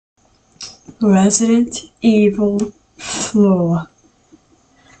Resident Evil 4.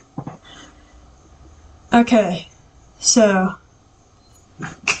 Okay, so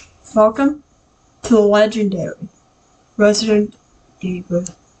welcome to the legendary Resident Evil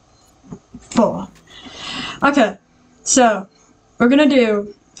 4. Okay, so we're gonna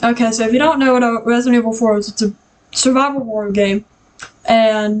do. Okay, so if you don't know what a Resident Evil 4 is, it's a survival horror game,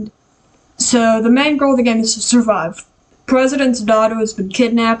 and so the main goal of the game is to survive. President's daughter has been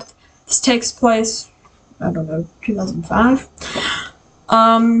kidnapped. This takes place, I don't know, 2005.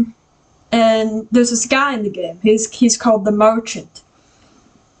 And there's this guy in the game. He's called the Merchant.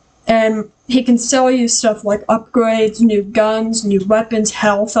 And he can sell you stuff like upgrades, new guns, new weapons,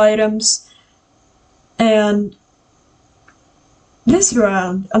 health items. And this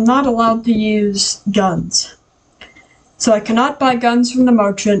round, I'm not allowed to use guns. So I cannot buy guns from the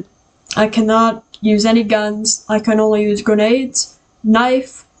Merchant. I cannot use any guns. I can only use grenades,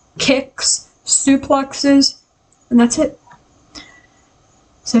 knife, kicks, suplexes, and that's it.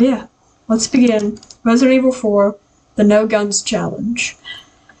 So yeah, let's begin Resident Evil 4, the No Guns Challenge.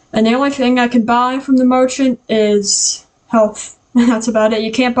 And the only thing I can buy from the Merchant is health. That's about it.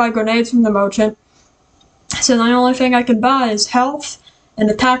 You can't buy grenades from the Merchant. So the only thing I can buy is health and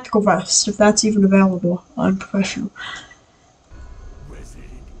a tactical vest, if that's even available. I'm professional.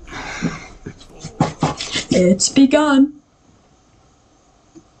 It's begun.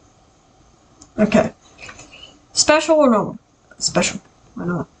 Okay. Special or normal? Special. Why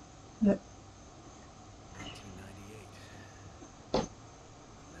not? Yep. 1998. I'll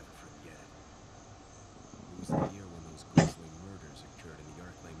never forget it. It was the year when those grisly murders occurred in the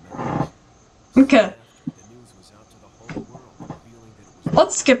Arklay Mountains. Okay. The news was out to the whole world, revealing that it was...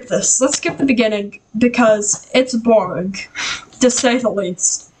 Let's skip this. Let's skip the beginning, because it's boring, to say the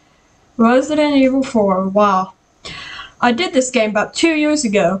least. Resident Evil 4, wow. I did this game about 2 years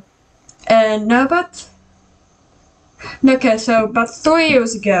ago. And no, about 3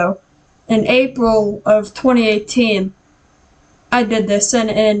 years ago, in April of 2018, I did this, and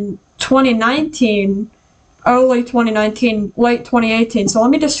in 2019, early 2019, late 2018, so let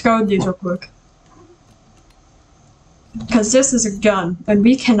me just go these real quick. Because this is a gun, and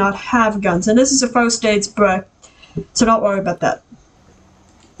we cannot have guns, and this is a first aid spray, so don't worry about that.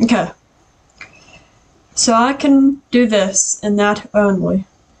 Okay. So I can do this, and that only.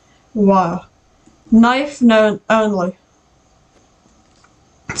 Wow. Knife only.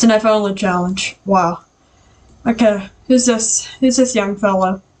 It's a knife only challenge. Wow. Okay, who's this? Who's this young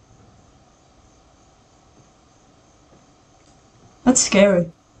fellow? That's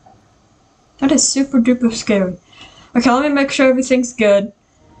scary. That is super duper scary. Okay, let me make sure everything's good.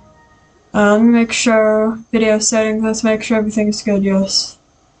 Let me make sure video settings, let's make sure everything's good, yes.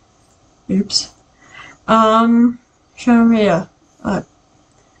 Oops. Show me, yeah.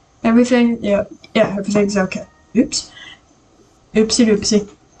 Everything, yeah, everything's okay. Oops. Oopsie doopsie.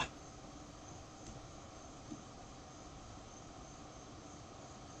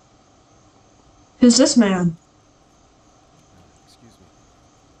 Who's this man? Excuse me,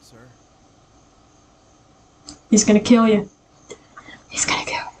 sir? He's gonna kill you. He's gonna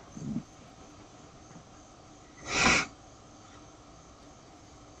kill you.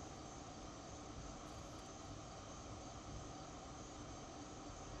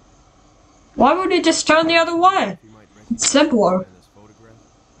 Why would he just turn the other way? It's simpler.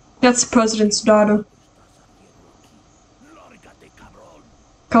 That's the president's daughter.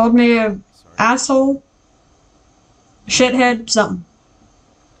 Called me a asshole, shithead, something.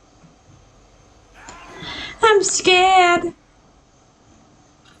 I'm scared.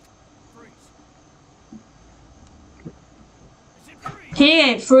 He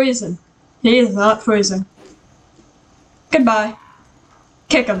ain't freezing. He is not freezing. Goodbye.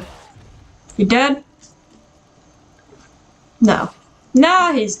 Kick him. You dead? No.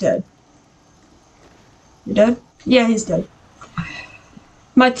 No, he's dead. You dead? Yeah, he's dead.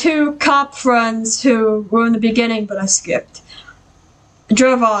 My two cop friends who were in the beginning, but I skipped,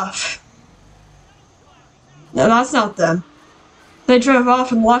 drove off. No, that's not them. They drove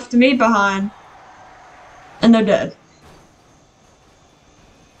off and left me behind. And they're dead.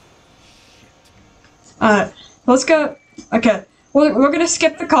 Alright, let's go. Okay, we're gonna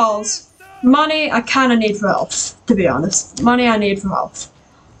skip the calls. Money, I kinda need for health, to be honest. Money I need for health.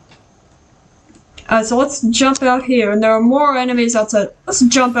 Alright, so let's jump out here, and there are more enemies outside. Let's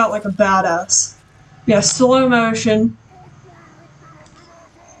jump out like a badass. Yeah, slow motion.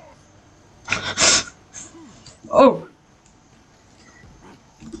 Oh.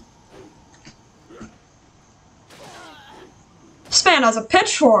 This man has a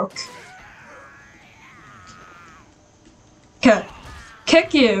pitchfork. Okay.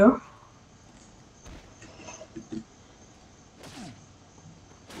 Kick you.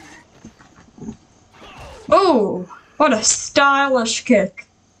 Oh, what a stylish kick.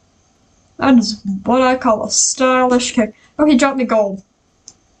 That is what I call a stylish kick. Oh, he dropped me gold.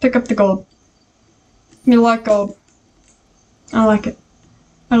 Pick up the gold. You like gold. I like it.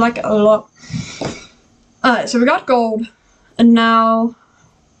 I like it a lot. Alright, so we got gold. And now,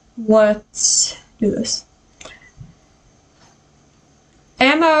 let's do this.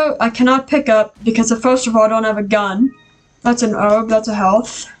 Ammo, I cannot pick up because first of all, I don't have a gun. That's an herb, that's a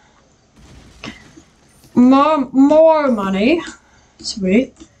health. More money.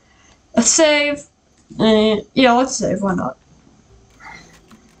 Sweet. A save. Yeah, let's save, why not?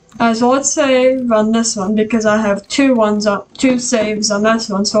 So let's save on this one because I have two saves on this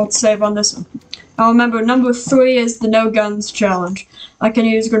one, so let's save on this one. Now remember, number 3 is the no guns challenge. I can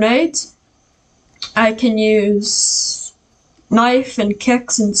use grenades. I can use knife and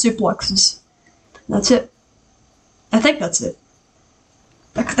kicks and suplexes. That's it. I think that's it.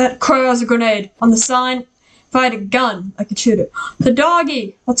 That crow has a grenade. On the sign, if I had a gun, I could shoot it. The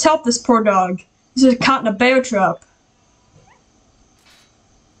doggy! Let's help this poor dog. He's caught in a bear trap.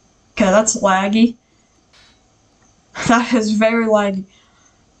 Okay, that's laggy. That is very laggy.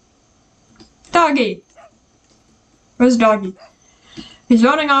 Doggy! Where's Doggy? He's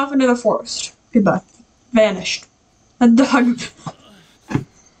running off into the forest. Goodbye. Vanished. A dog. I'm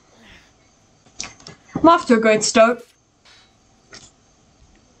off to a great start.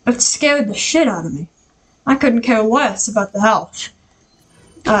 It scared the shit out of me. I couldn't care less about the health.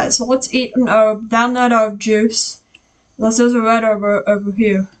 Alright, so let's eat an herb. Down that herb juice. Unless there's a red herb over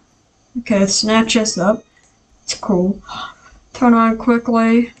here. Okay, snatch this up. It's cool. Turn around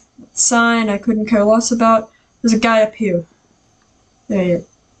quickly. Sign I couldn't care less about. There's a guy up here. There he is.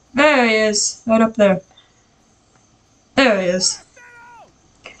 There he is. Right up there. There he is.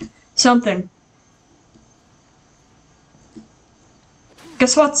 Something.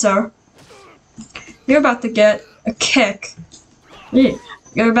 Guess what, sir? You're about to get a kick. Yeah.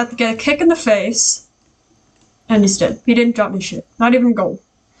 You're about to get a kick in the face. And he's dead. He didn't drop me shit. Not even gold.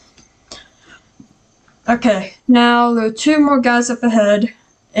 Okay, now there are 2 more guys up ahead,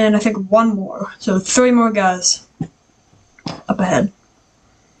 and I think 1 more. So 3 more guys up ahead.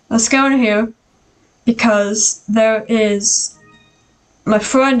 Let's go in here, because there is... My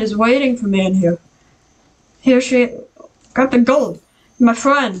friend is waiting for me in here. Here she... Got the gold. My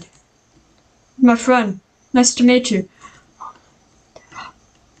friend. My friend. Nice to meet you.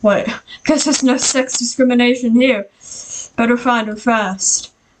 Wait, guess there's no sex discrimination here. Better find her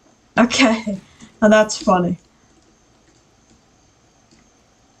fast. Okay. Now that's funny.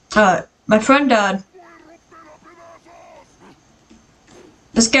 Alright, my friend died.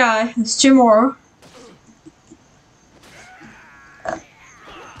 This guy, there's 2 more.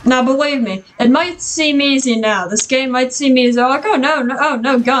 Now believe me, it might seem easy now. This game might seem easy. Like, oh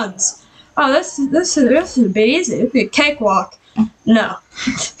no guns. Oh, this would be easy. It'd be a cakewalk. No.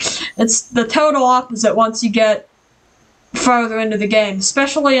 It's the total opposite once you get further into the game,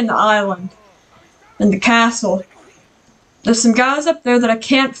 especially in the island. In the castle. There's some guys up there that I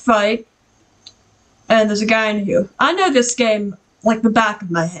can't fight. And there's a guy in here. I know this game like the back of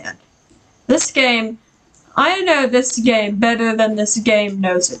my hand. This game, I know this game better than this game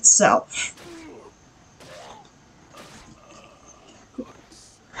knows itself.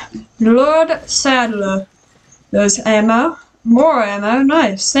 Lord Sadler. There's ammo. More ammo.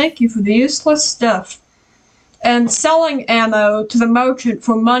 Nice. Thank you for the useless stuff. And selling ammo to the merchant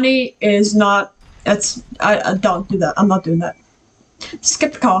for money is not... I don't do that. I'm not doing that.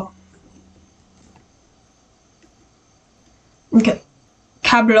 Skip the call. Okay.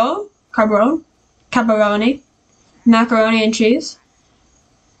 Cabroni, macaroni and cheese.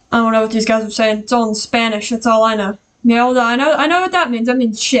 I don't know what these guys are saying. It's all in Spanish. That's all I know. Mierda. I know what that means. That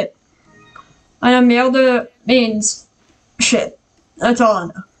means shit. I know mierda means shit. That's all I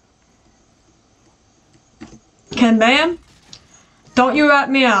know. Okay, ma'am. Don't you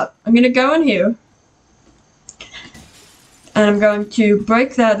rat me out. I'm gonna go in here. And I'm going to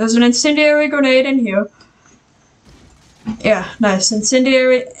break that. There's an incendiary grenade in here. Yeah, nice.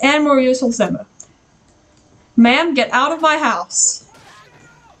 Incendiary and more useful ammo. Ma'am, get out of my house.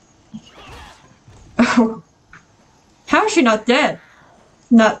 Oh. How is she not dead?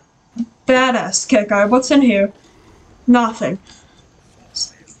 Not badass kicker. What's in here? Nothing.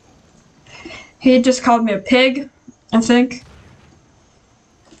 He just called me a pig, I think.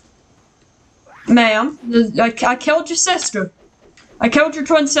 Ma'am, I killed your sister. I killed your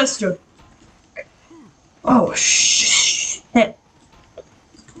twin sister. Oh, shit.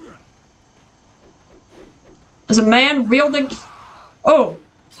 There's a man wielding... Oh.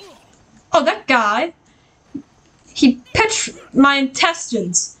 Oh, that guy. He pitched my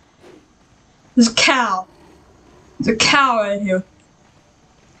intestines. There's a cow. There's a cow right here.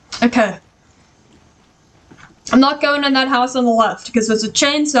 Okay. I'm not going in that house on the left because there's a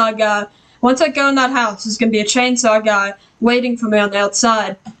chainsaw guy. Once I go in that house, there's gonna be a chainsaw guy waiting for me on the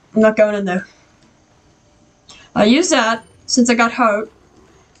outside. I'm not going in there. I'll use that since I got hurt.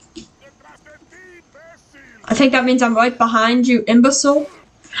 I think that means I'm right behind you, imbecile.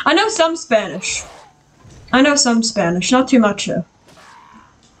 I know some Spanish. Not too much though.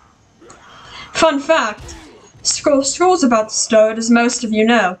 Fun fact, school's about to start, as most of you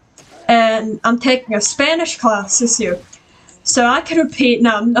know. And I'm taking a Spanish class this year. So I can repeat,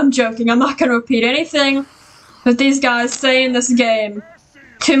 no, I'm joking, I'm not gonna repeat anything that these guys say in this game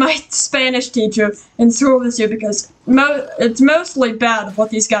to my Spanish teacher in school this year because it's mostly bad what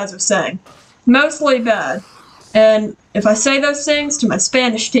these guys are saying. Mostly bad. And if I say those things to my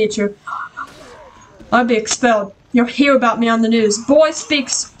Spanish teacher, I'll be expelled. You'll hear about me on the news. Boy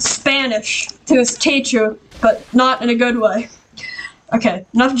speaks Spanish to his teacher, but not in a good way. Okay,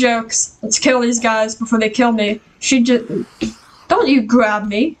 enough jokes. Let's kill these guys before they kill me. Don't you grab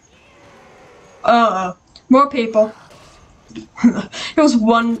me. More people. It was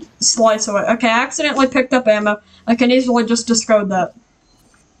one slice away. Okay, I accidentally picked up ammo. I can easily just discard that.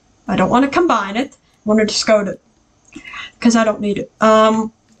 I don't want to combine it. I want to discard it. Because I don't need it.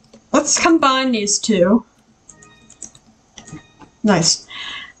 Let's combine these two. Nice.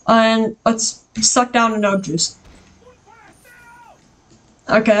 And let's suck down a node juice.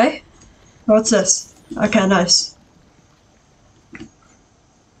 Okay. What's this? Okay, nice.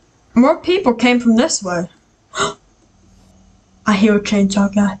 More people came from this way. I hear a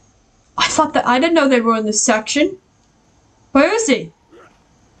chainsaw guy. I didn't know they were in this section. Where is he?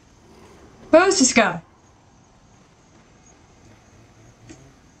 Where is this guy?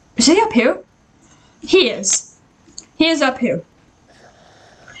 Is he up here? He is. He is up here.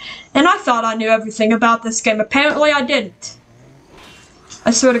 And I thought I knew everything about this game. Apparently I didn't.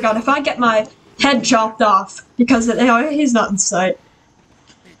 I swear to God, if I get my head chopped off because he's not in sight.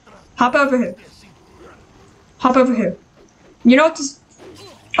 Hop over here. Hop over here. You know what to...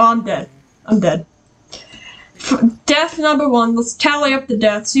 Oh, I'm dead. I'm dead. Death number 1. Let's tally up the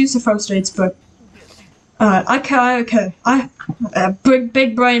deaths. Use the first aid spray. Okay.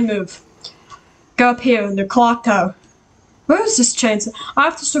 Big brain move. Go up here in the clock tower. Where is this chainsaw? I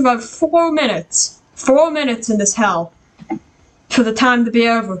have to survive 4 minutes. 4 minutes in this hell. For the time to be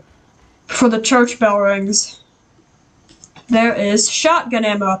over. Before the church bell rings. There is shotgun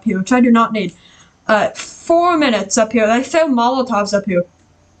ammo up here, which I do not need. 4 minutes up here. They throw Molotovs up here.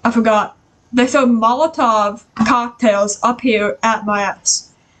 I forgot. They throw Molotov cocktails up here at my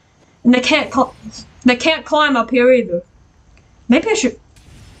ass. And they can't climb up here either. Maybe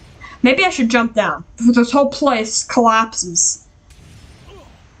I should jump down before this whole place collapses.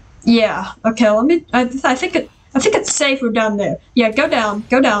 Yeah. Okay. I think it's safer down there. Yeah. Go down.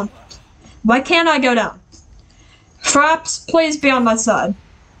 Go down. Why can't I go down? Fraps, please be on my side.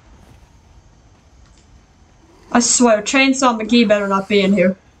 I swear, Chainsaw McGee better not be in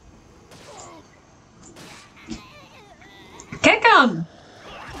here. Kick him!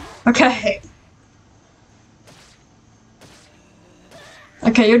 Okay.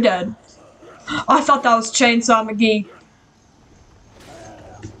 Okay, you're dead. I thought that was Chainsaw McGee.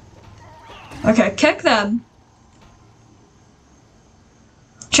 Okay, kick them.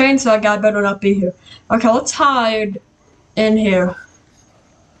 Chainsaw guy better not be here. Okay, let's hide in here.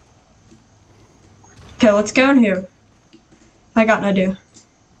 Okay, let's go in here. I got an idea.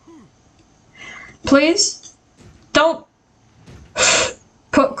 Please? Don't...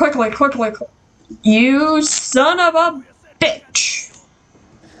 Quickly. You son of a bitch!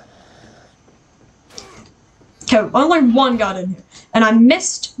 Okay, only one got in here. And I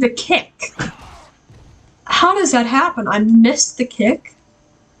missed the kick. How does that happen? I missed the kick?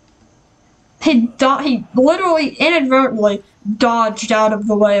 He literally inadvertently dodged out of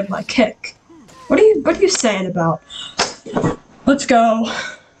the way of my kick. What are you saying about? Let's go.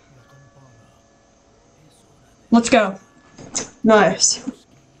 Let's go. Nice.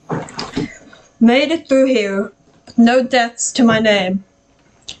 Made it through here. No deaths to my name.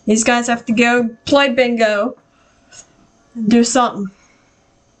 These guys have to go play bingo. And do something.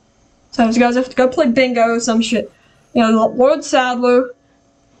 So these guys have to go play bingo or some shit. You know, Lord Sadler.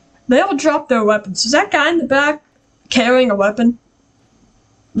 They all dropped their weapons. Is that guy in the back carrying a weapon?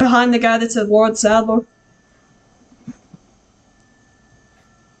 Behind the guy that said Lord Sadler?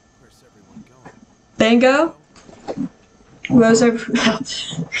 Where's everyone going? Bingo?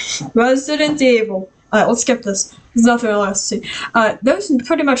 Resident Evil. Alright, let's skip this. There's nothing else to see. There's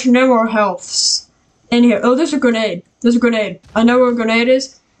pretty much no more healths in here. Oh, there's a grenade. There's a grenade. I know where a grenade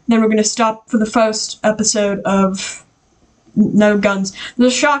is. then we're gonna stop for the first episode of no guns.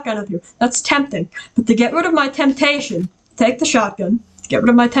 There's a shotgun up here. That's tempting. But to get rid of my temptation, take the shotgun, get rid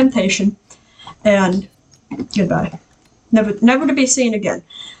of my temptation, and goodbye. Never to be seen again.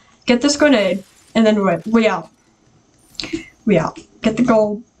 Get this grenade, and then we out. We out. Get the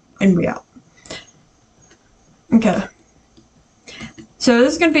gold, and we out. Okay. So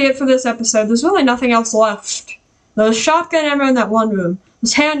this is gonna be it for this episode. There's really nothing else left. There's shotgun ammo in that one room.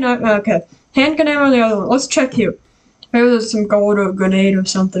 There's handgun ammo in the other one. Let's check here. Maybe there's some gold or a grenade or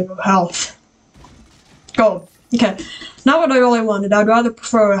something or health. Gold. Okay. Not what I really wanted. I'd rather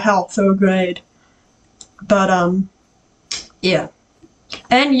prefer a health or a grenade. But, yeah.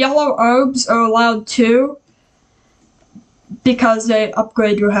 And yellow herbs are allowed too, because they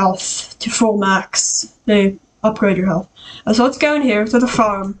upgrade your health to full max. They upgrade your health. So let's go in here to the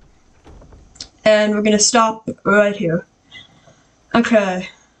farm. And we're gonna stop right here. Okay.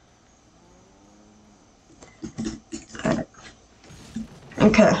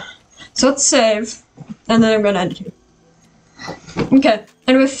 Okay. So let's save, and then I'm gonna end it here. Okay.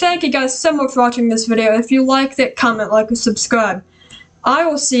 Anyway, thank you guys so much for watching this video. If you liked it, comment, like, or subscribe. I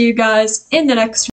will see you guys in the next